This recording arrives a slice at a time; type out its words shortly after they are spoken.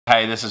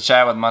Hey, this is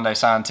Chad with Munday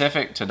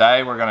Scientific.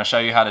 Today we're going to show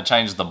you how to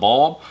change the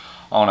bulb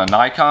on a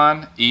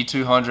Nikon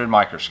E200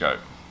 microscope.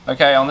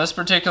 Okay, on this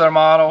particular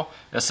model,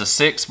 it's a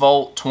 6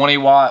 volt 20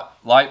 watt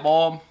light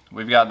bulb.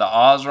 We've got the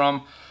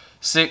Osram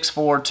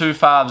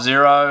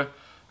 64250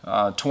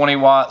 20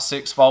 watt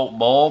 6 volt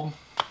bulb.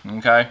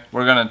 Okay,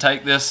 we're going to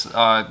take this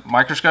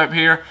microscope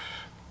here.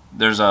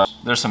 There's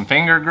some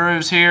finger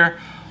grooves here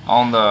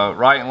on the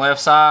right and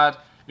left side.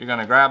 You're going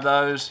to grab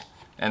those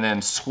and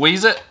then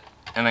squeeze it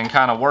and then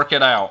kind of work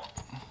it out.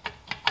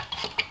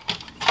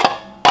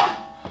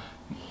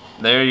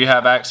 There you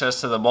have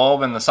access to the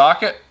bulb in the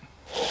socket.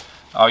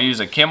 I'll use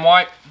a chem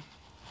wipe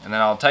and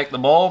then I'll take the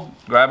bulb,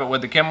 grab it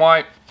with the chem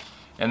wipe,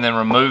 and then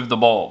remove the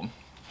bulb.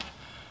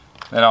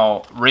 Then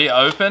I'll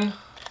reopen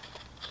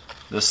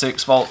the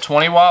 6 volt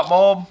 20 watt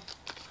bulb,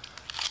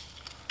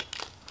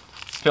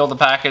 peel the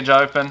package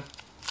open.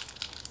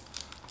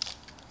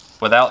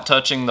 Without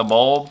touching the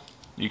bulb,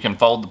 you can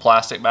fold the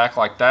plastic back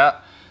like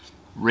that.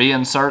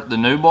 Reinsert the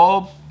new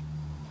bulb,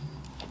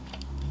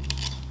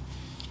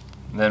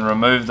 then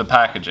remove the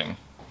packaging.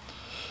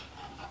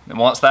 And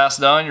once that's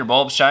done, your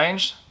bulb's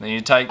changed. Then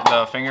you take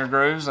the finger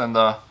grooves and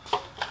the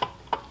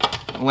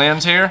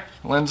lens here,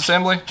 lens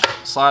assembly,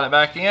 slide it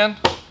back in,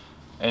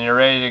 and you're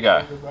ready to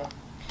go.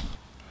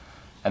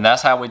 And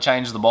that's how we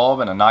change the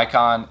bulb in a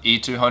Nikon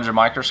E200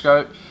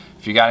 microscope.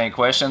 If you got any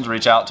questions,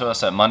 reach out to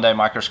us at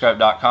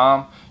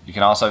mundaymicroscope.com. You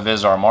can also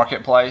visit our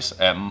marketplace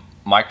at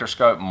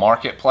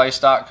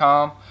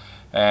microscopemarketplace.com.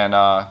 And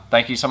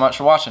thank you so much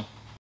for watching.